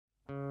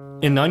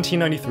In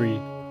 1993,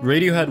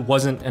 Radiohead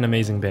wasn't an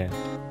amazing band.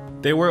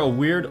 They were a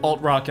weird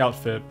alt-rock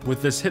outfit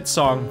with this hit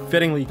song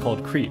fittingly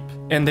called Creep,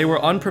 and they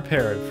were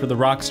unprepared for the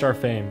rock star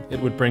fame it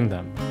would bring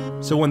them.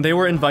 So when they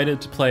were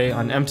invited to play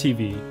on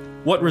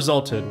MTV, what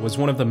resulted was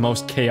one of the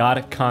most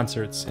chaotic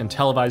concerts in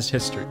televised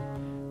history,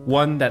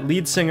 one that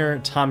lead singer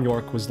Tom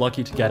York was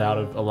lucky to get out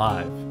of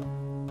alive.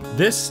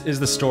 This is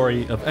the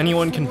story of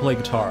Anyone Can Play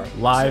Guitar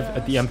live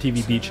at the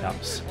MTV Beach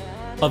House,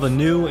 of a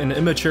new and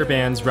immature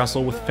band's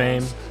wrestle with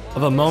fame,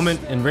 of a moment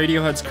in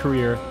Radiohead's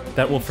career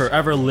that will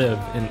forever live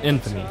in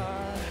infamy.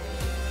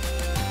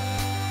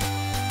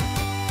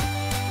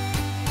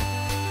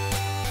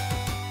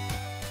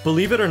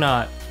 Believe it or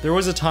not, there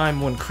was a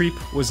time when Creep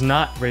was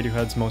not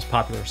Radiohead's most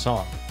popular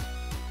song.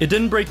 It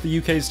didn't break the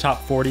UK's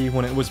top 40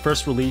 when it was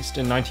first released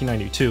in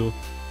 1992,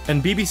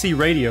 and BBC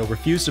Radio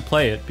refused to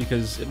play it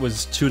because it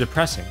was too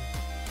depressing.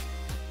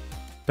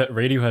 Bet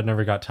Radiohead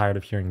never got tired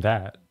of hearing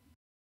that.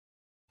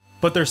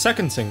 But their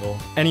second single,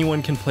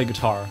 Anyone Can Play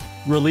Guitar,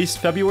 released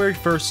February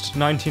 1st,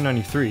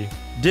 1993,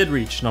 did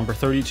reach number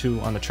 32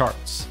 on the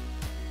charts.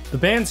 The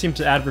band seemed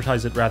to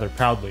advertise it rather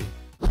proudly.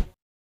 Ha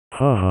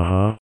ha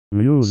ha,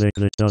 music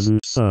that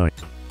doesn't suck.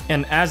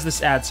 And as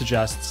this ad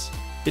suggests,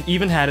 it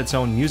even had its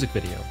own music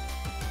video.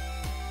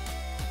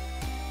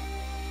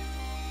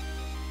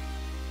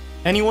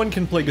 Anyone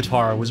Can Play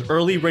Guitar was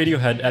early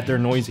Radiohead at their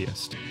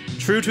noisiest.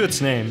 True to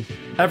its name,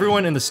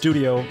 everyone in the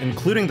studio,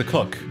 including the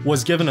cook,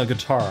 was given a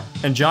guitar,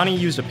 and Johnny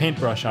used a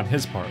paintbrush on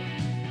his part.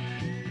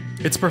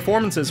 Its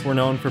performances were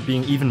known for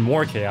being even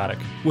more chaotic,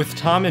 with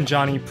Tom and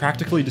Johnny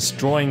practically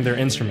destroying their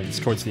instruments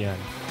towards the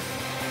end.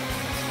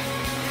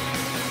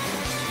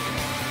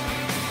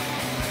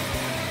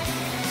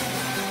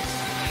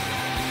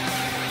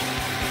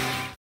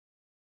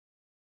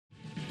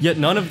 Yet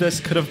none of this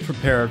could have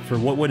prepared for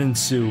what would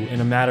ensue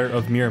in a matter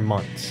of mere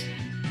months.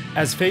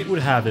 As fate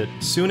would have it,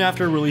 soon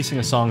after releasing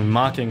a song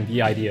mocking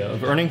the idea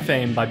of earning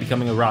fame by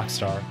becoming a rock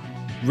star,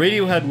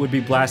 Radiohead would be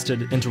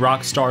blasted into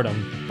rock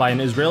stardom by an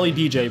Israeli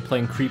DJ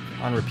playing Creep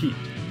on repeat,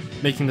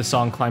 making the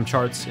song climb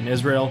charts in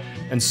Israel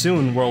and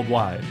soon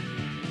worldwide.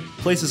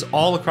 Places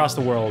all across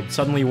the world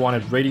suddenly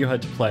wanted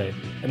Radiohead to play,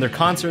 and their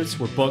concerts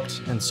were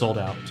booked and sold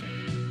out.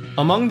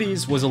 Among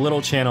these was a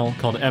little channel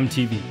called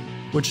MTV,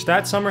 which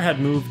that summer had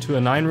moved to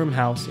a 9-room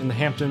house in the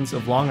Hamptons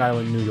of Long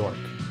Island, New York.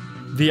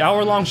 The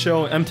hour-long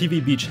show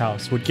MTV Beach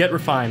House would get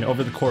refined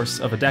over the course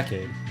of a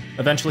decade,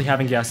 eventually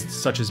having guests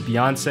such as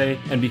Beyoncé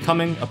and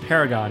becoming a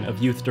paragon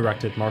of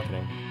youth-directed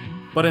marketing.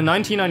 But in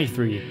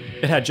 1993,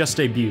 it had just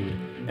debuted,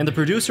 and the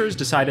producers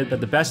decided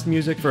that the best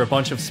music for a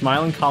bunch of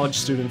smiling college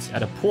students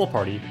at a pool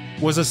party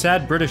was a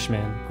sad British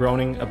man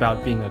groaning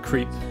about being a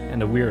creep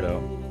and a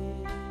weirdo.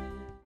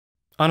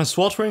 On a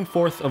sweltering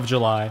 4th of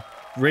July,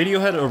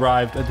 Radiohead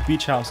arrived at the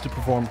beach house to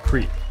perform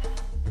Creep.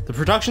 The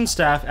production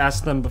staff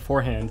asked them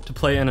beforehand to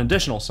play an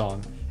additional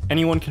song,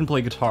 Anyone Can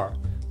Play Guitar,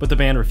 but the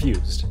band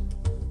refused.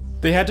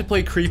 They had to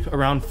play Creep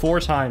around 4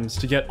 times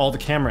to get all the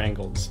camera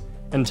angles,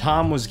 and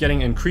Tom was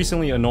getting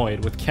increasingly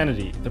annoyed with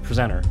Kennedy, the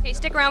presenter. Hey,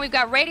 stick around, we've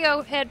got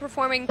Radiohead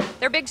performing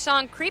their big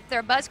song Creep,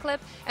 their buzz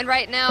clip, and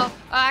right now,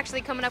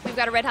 actually coming up, we've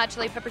got a Red Hot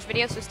Chili Peppers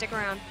video, so stick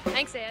around.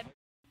 Thanks, Ed.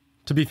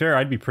 To be fair,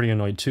 I'd be pretty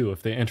annoyed too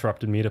if they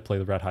interrupted me to play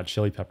the Red Hot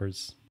Chili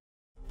Peppers.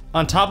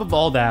 On top of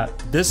all that,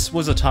 this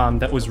was a Tom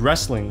that was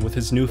wrestling with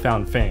his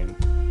newfound fame.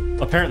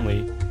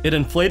 Apparently, it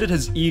inflated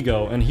his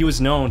ego and he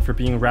was known for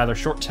being rather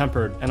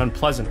short-tempered and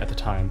unpleasant at the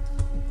time.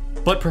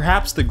 But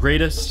perhaps the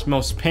greatest,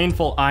 most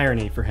painful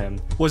irony for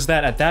him was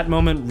that at that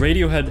moment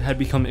Radiohead had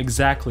become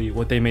exactly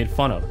what they made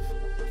fun of.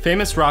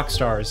 Famous rock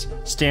stars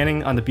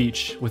standing on the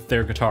beach with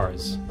their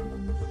guitars.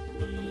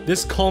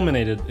 This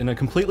culminated in a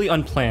completely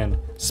unplanned,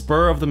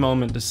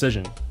 spur-of-the-moment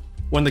decision.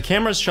 When the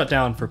cameras shut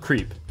down for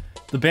Creep,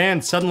 the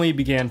band suddenly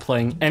began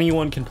playing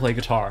Anyone Can Play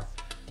Guitar,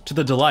 to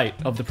the delight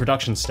of the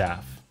production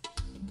staff.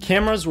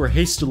 Cameras were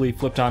hastily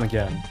flipped on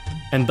again,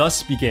 and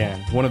thus began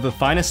one of the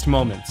finest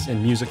moments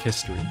in music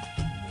history.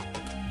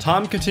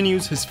 Tom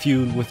continues his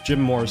feud with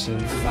Jim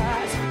Morrison.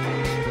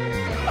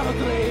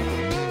 Ugly,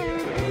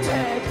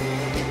 dead.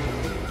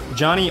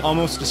 Johnny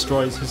almost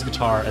destroys his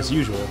guitar as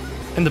usual,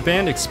 and the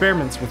band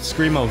experiments with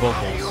screamo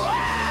vocals.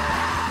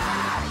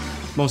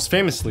 Most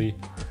famously,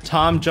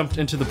 Tom jumped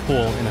into the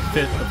pool in a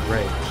fit of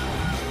rage.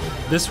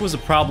 This was a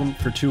problem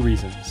for 2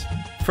 reasons.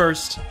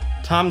 First,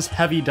 Tom's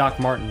heavy Doc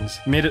Martens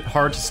made it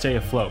hard to stay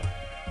afloat.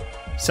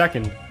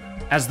 Second,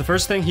 as the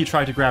first thing he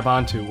tried to grab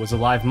onto was a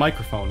live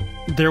microphone,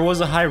 there was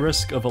a high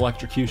risk of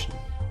electrocution.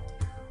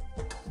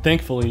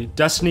 Thankfully,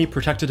 destiny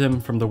protected him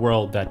from the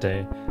world that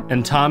day,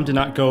 and Tom did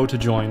not go to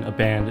join a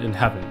band in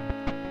heaven.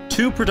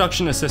 2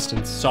 production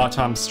assistants saw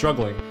Tom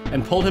struggling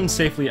and pulled him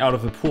safely out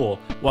of the pool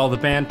while the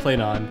band played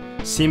on,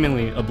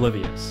 seemingly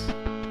oblivious.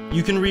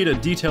 You can read a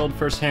detailed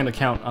first-hand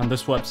account on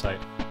this website,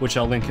 which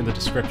I'll link in the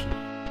description.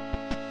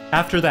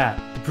 After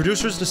that, the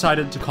producers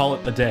decided to call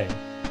it a day,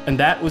 and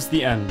that was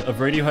the end of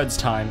Radiohead's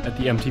time at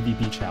the MTV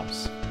Beach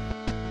House.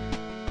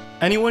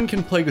 Anyone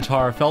Can Play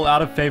Guitar fell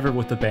out of favor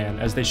with the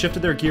band as they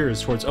shifted their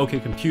gears towards OK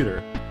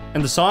Computer,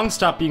 and the song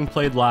stopped being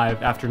played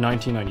live after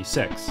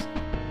 1996.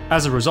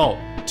 As a result,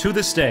 To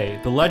this day,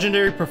 the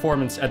legendary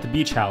performance at the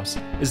Beach House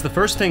is the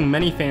first thing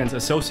many fans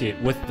associate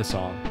with the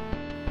song.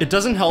 It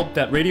doesn't help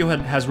that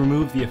Radiohead has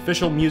removed the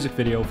official music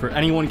video for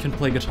Anyone Can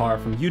Play Guitar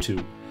from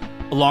YouTube,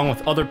 along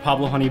with other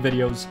Pablo Honey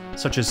videos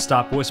such as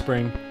Stop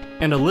Whispering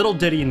and a little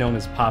ditty known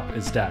as Pop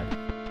Is Dead.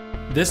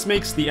 This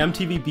makes the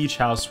MTV Beach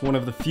House one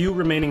of the few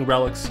remaining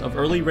relics of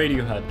early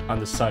Radiohead on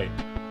the site.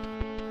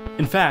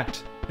 In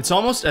fact, it's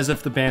almost as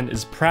if the band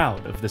is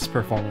proud of this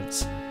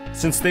performance,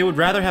 since they would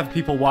rather have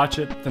people watch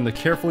it than the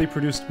carefully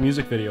produced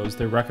music videos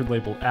their record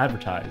label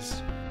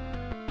advertised.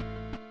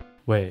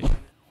 Wait,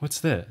 what's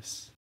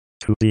this?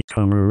 To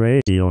become a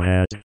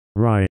Radiohead,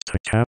 write to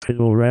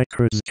Capitol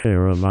Records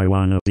care of I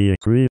Wanna Be a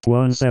Creep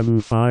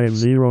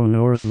 1750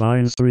 North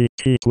Vine Street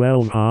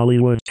T12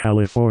 Hollywood,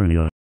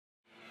 California.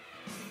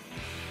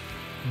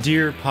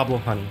 Dear Pablo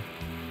Honey,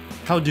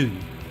 how do you?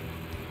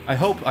 I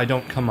hope I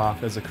don't come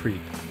off as a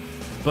creep,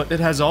 but it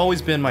has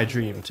always been my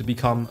dream to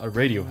become a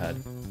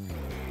Radiohead.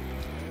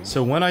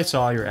 So when I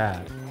saw your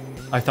ad,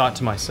 I thought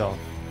to myself,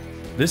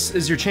 this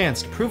is your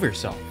chance to prove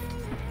yourself.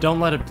 Don't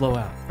let it blow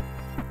out.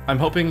 I'm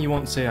hoping you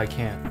won't say I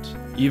can't,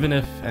 even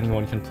if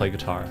anyone can play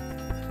guitar.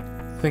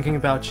 Thinking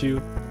about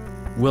you,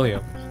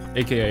 William,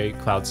 aka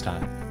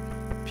Cloudstyle.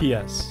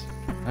 P.S.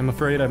 I'm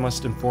afraid I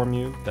must inform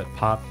you that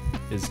Pop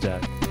is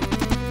dead.